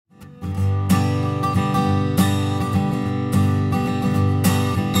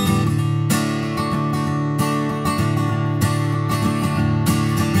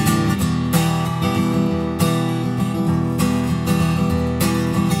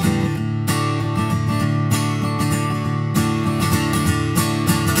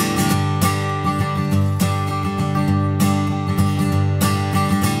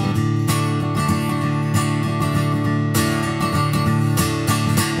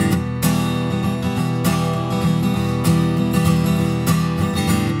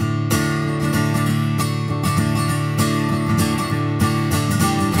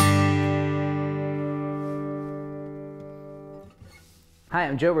Hi,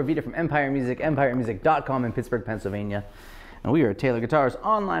 I'm Joe Revita from Empire Music, empiremusic.com in Pittsburgh, Pennsylvania. And we are Taylor Guitars'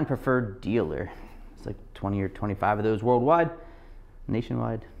 online preferred dealer. It's like 20 or 25 of those worldwide,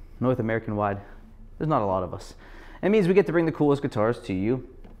 nationwide, North American-wide. There's not a lot of us. It means we get to bring the coolest guitars to you,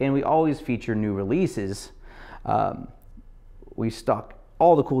 and we always feature new releases. We stock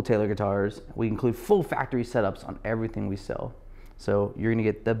all the cool Taylor guitars. We include full factory setups on everything we sell. So you're gonna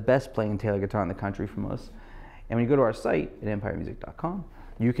get the best playing Taylor guitar in the country from us. And when you go to our site at empiremusic.com,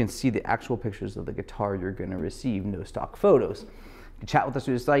 you can see the actual pictures of the guitar you're gonna receive, no stock photos. You can chat with us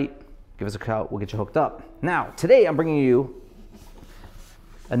through the site, give us a call, we'll get you hooked up. Now, today I'm bringing you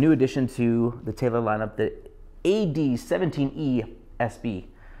a new addition to the Taylor lineup, the AD17e-SB,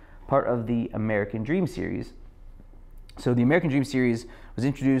 part of the American Dream series. So the American Dream series was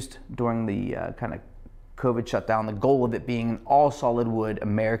introduced during the kind of COVID shutdown, the goal of it being an all solid wood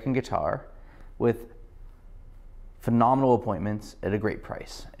American guitar with phenomenal appointments at a great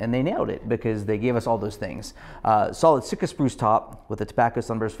price. And they nailed it because they gave us all those things. Solid Sitka spruce top with a tobacco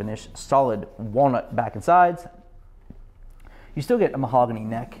sunburst finish, solid walnut back and sides. You still get a mahogany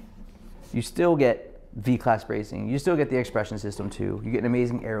neck. You still get V-class bracing. You still get the expression system too. You get an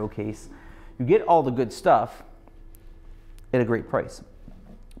amazing aero case. You get all the good stuff at a great price.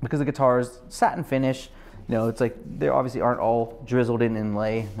 Because the guitars, satin finish, you know, it's like they obviously aren't all drizzled in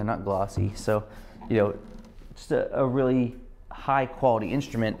inlay. They're not glossy. So, you know, just a really high quality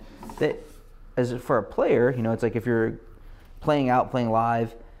instrument that, as for a player, you know, it's like if you're playing out, playing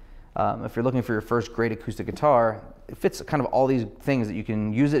live, if you're looking for your first great acoustic guitar, it fits kind of all these things that you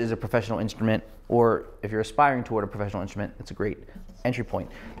can use it as a professional instrument, or if you're aspiring toward a professional instrument, it's a great entry point.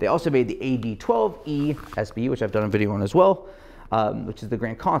 They also made the AD12e-SB, which I've done a video on as well, which is the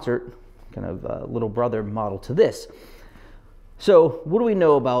Grand Concert, kind of little brother model to this. So what do we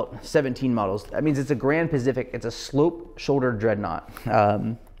know about 17 models? That means it's a Grand Pacific, it's a slope shoulder dreadnought.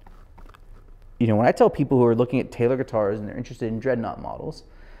 You know, when I tell people who are looking at Taylor guitars and they're interested in dreadnought models,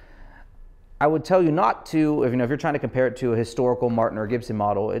 I would tell you not to, if you're trying to compare it to a historical Martin or Gibson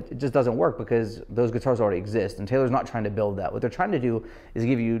model, it just doesn't work because those guitars already exist and Taylor's not trying to build that. What they're trying to do is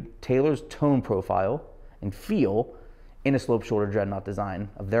give you Taylor's tone profile and feel in a slope shoulder dreadnought design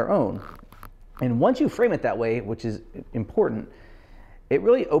of their own. And once you frame it that way, which is important, it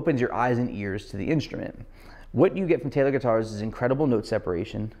really opens your eyes and ears to the instrument. What you get from Taylor guitars is incredible note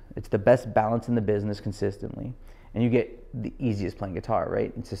separation. It's the best balance in the business consistently. And you get the easiest playing guitar,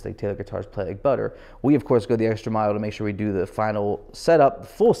 right? It's just like Taylor guitars play like butter. We, of course, go the extra mile to make sure we do the final setup, the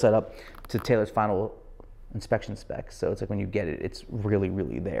full setup, to Taylor's final inspection specs. So it's like when you get it, it's really,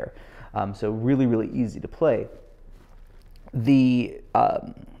 really there. So really, really easy to play. The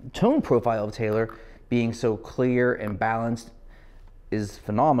tone profile of Taylor being so clear and balanced is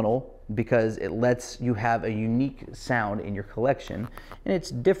phenomenal because it lets you have a unique sound in your collection, and it's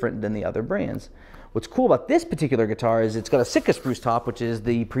different than the other brands. What's cool about this particular guitar is it's got a Sitka spruce top, which is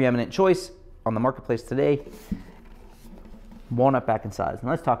the preeminent choice on the marketplace today. Walnut back and sides. Now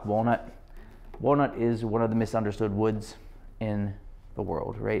let's talk walnut. Walnut is one of the misunderstood woods in the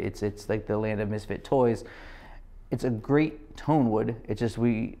world, right? It's like the land of misfit toys. It's a great tone wood. It's just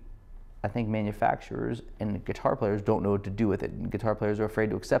I think manufacturers and guitar players don't know what to do with it. Guitar players are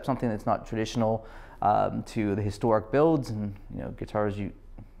afraid to accept something that's not traditional to the historic builds, and guitars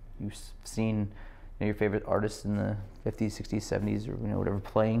you've seen your favorite artists in the 50s, 60s, 70s, or whatever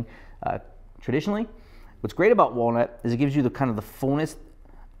playing traditionally. What's great about walnut is it gives you the kind of the fullness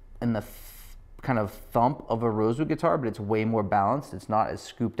and the kind of thump of a rosewood guitar, but it's way more balanced. It's not as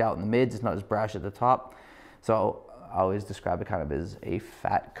scooped out in the mids. It's not as brash at the top. So I always describe it kind of as a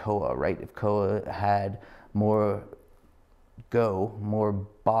fat koa, right? If koa had more more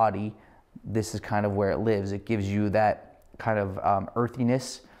body, this is kind of where it lives. It gives you that kind of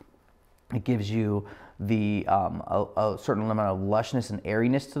earthiness. It gives you the a certain amount of lushness and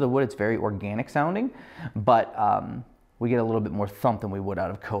airiness to the wood. It's very organic sounding, but we get a little bit more thump than we would out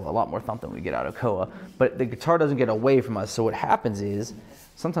of koa, a lot more thump than we get out of koa. But the guitar doesn't get away from us. So what happens is,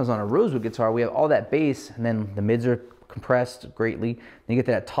 sometimes on a rosewood guitar, we have all that bass, and then the mids are compressed greatly. Then you get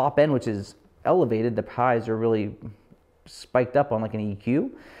to that top end, which is elevated. The highs are really spiked up on like an EQ.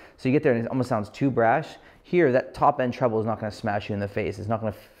 So you get there and it almost sounds too brash. Here, that top end treble is not going to smash you in the face. It's not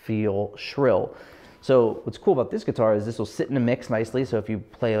going to feel shrill. So what's cool about this guitar is this will sit in a mix nicely. So if you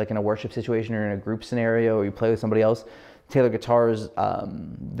play like in a worship situation or in a group scenario, or you play with somebody else, Taylor guitars,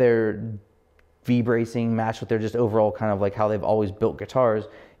 their V-bracing matched with their just overall kind of like how they've always built guitars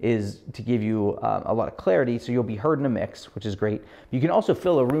is to give you a lot of clarity, so you'll be heard in a mix, which is great. You can also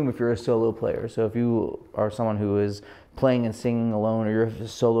fill a room if you're a solo player. So if you are someone who is playing and singing alone, or you're a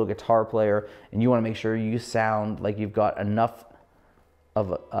solo guitar player and you want to make sure you sound like you've got enough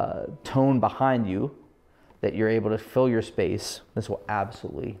of tone behind you that you're able to fill your space, this will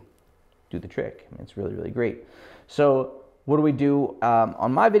absolutely do the trick. I mean, it's really, really great. So what do we do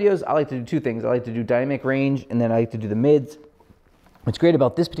on my videos? I like to do two things. I like to do dynamic range, and then I like to do the mids. What's great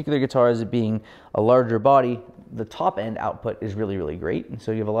about this particular guitar is it being a larger body, the top end output is really, really great. And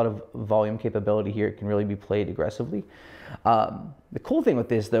so you have a lot of volume capability here. It can really be played aggressively. The cool thing with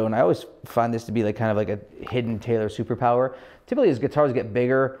this though, and I always find this to be like kind of like a hidden Taylor superpower, typically as guitars get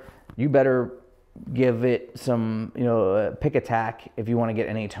bigger, you better give it some, you know, pick attack if you want to get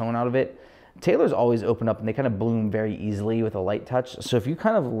any tone out of it. Taylors always open up and they kind of bloom very easily with a light touch. So if you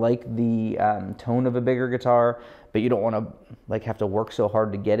kind of like the tone of a bigger guitar, but you don't want to like have to work so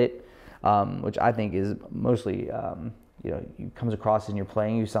hard to get it, which I think is mostly, you know, it comes across in your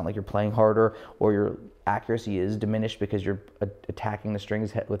playing. You sound like you're playing harder, or your accuracy is diminished because you're attacking the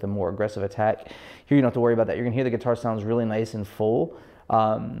strings with a more aggressive attack. Here you don't have to worry about that. You're gonna hear the guitar sounds really nice and full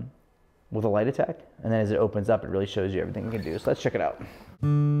with a light attack, and then as it opens up, it really shows you everything it can do. So let's check it out.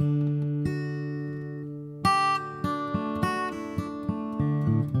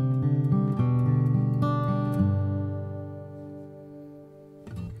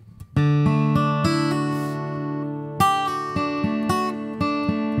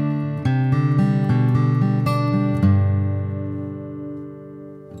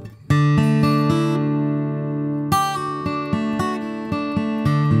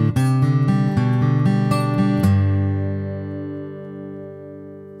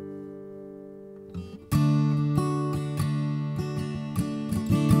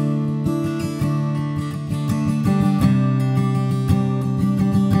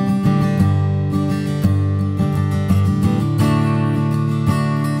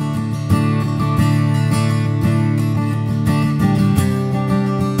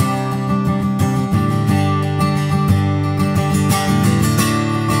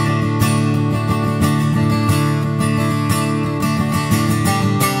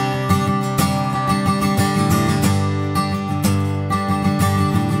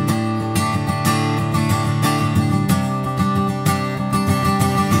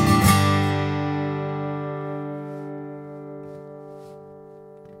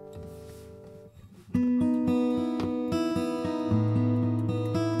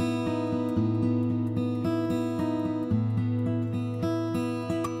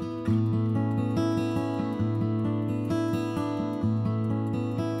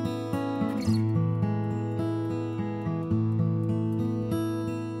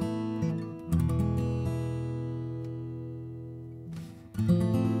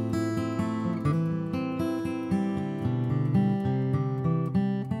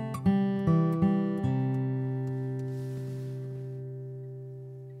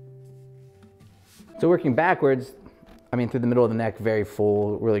 So working backwards, I mean, through the middle of the neck, very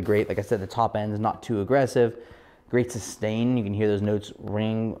full, really great. Like I said, the top end is not too aggressive. Great sustain. You can hear those notes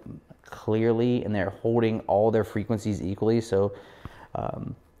ring clearly, and they're holding all their frequencies equally. So I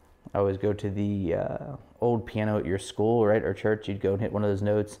always go to the old piano at your school, right, or church. You'd go and hit one of those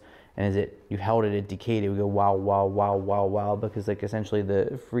notes, and as you held it, it decayed. It would go wow, wow, wow, wow, wow, because like essentially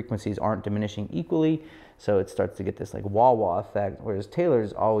the frequencies aren't diminishing equally. So it starts to get this like wah wah effect, whereas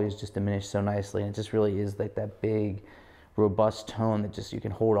Taylor's always just diminished so nicely, and it just really is like that big, robust tone that just you can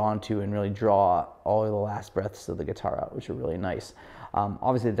hold on to and really draw all the last breaths of the guitar out, which are really nice.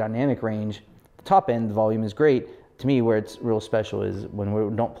 Obviously the dynamic range, the top end, the volume is great. To me, where it's real special is when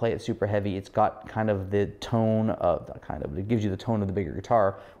we don't play it super heavy, it's got kind of the tone of, it gives you the tone of the bigger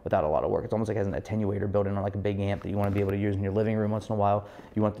guitar without a lot of work. It's almost like it has an attenuator built in on like a big amp that you want to be able to use in your living room once in a while.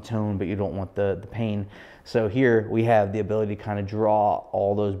 You want the tone, but you don't want the pain. So here we have the ability to kind of draw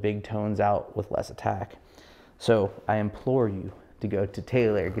all those big tones out with less attack. So I implore you to go to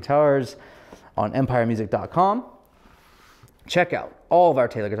Taylor Guitars on empiremusic.com. Check out all of our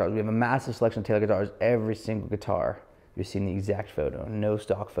Taylor guitars. We have a massive selection of Taylor guitars. Every single guitar, you're seeing the exact photo, no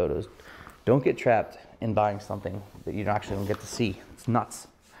stock photos. Don't get trapped in buying something that you actually don't get to see. It's nuts.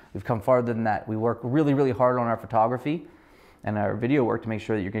 We've come farther than that. We work really, really hard on our photography and our video work to make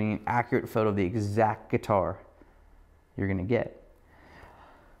sure that you're getting an accurate photo of the exact guitar you're gonna get.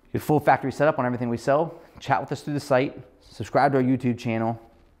 You have full factory setup on everything we sell. Chat with us through the site. Subscribe to our YouTube channel.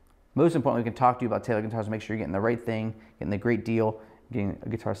 Most importantly, we can talk to you about Taylor guitars, make sure you're getting the right thing, getting the great deal, getting a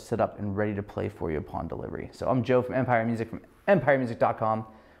guitar set up and ready to play for you upon delivery. So I'm Joe from Empire Music, from empiremusic.com,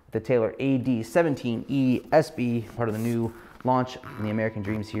 with the Taylor AD17e-SB, part of the new launch in the American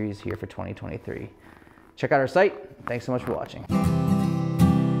Dream Series here for 2023. Check out our site. Thanks so much for watching.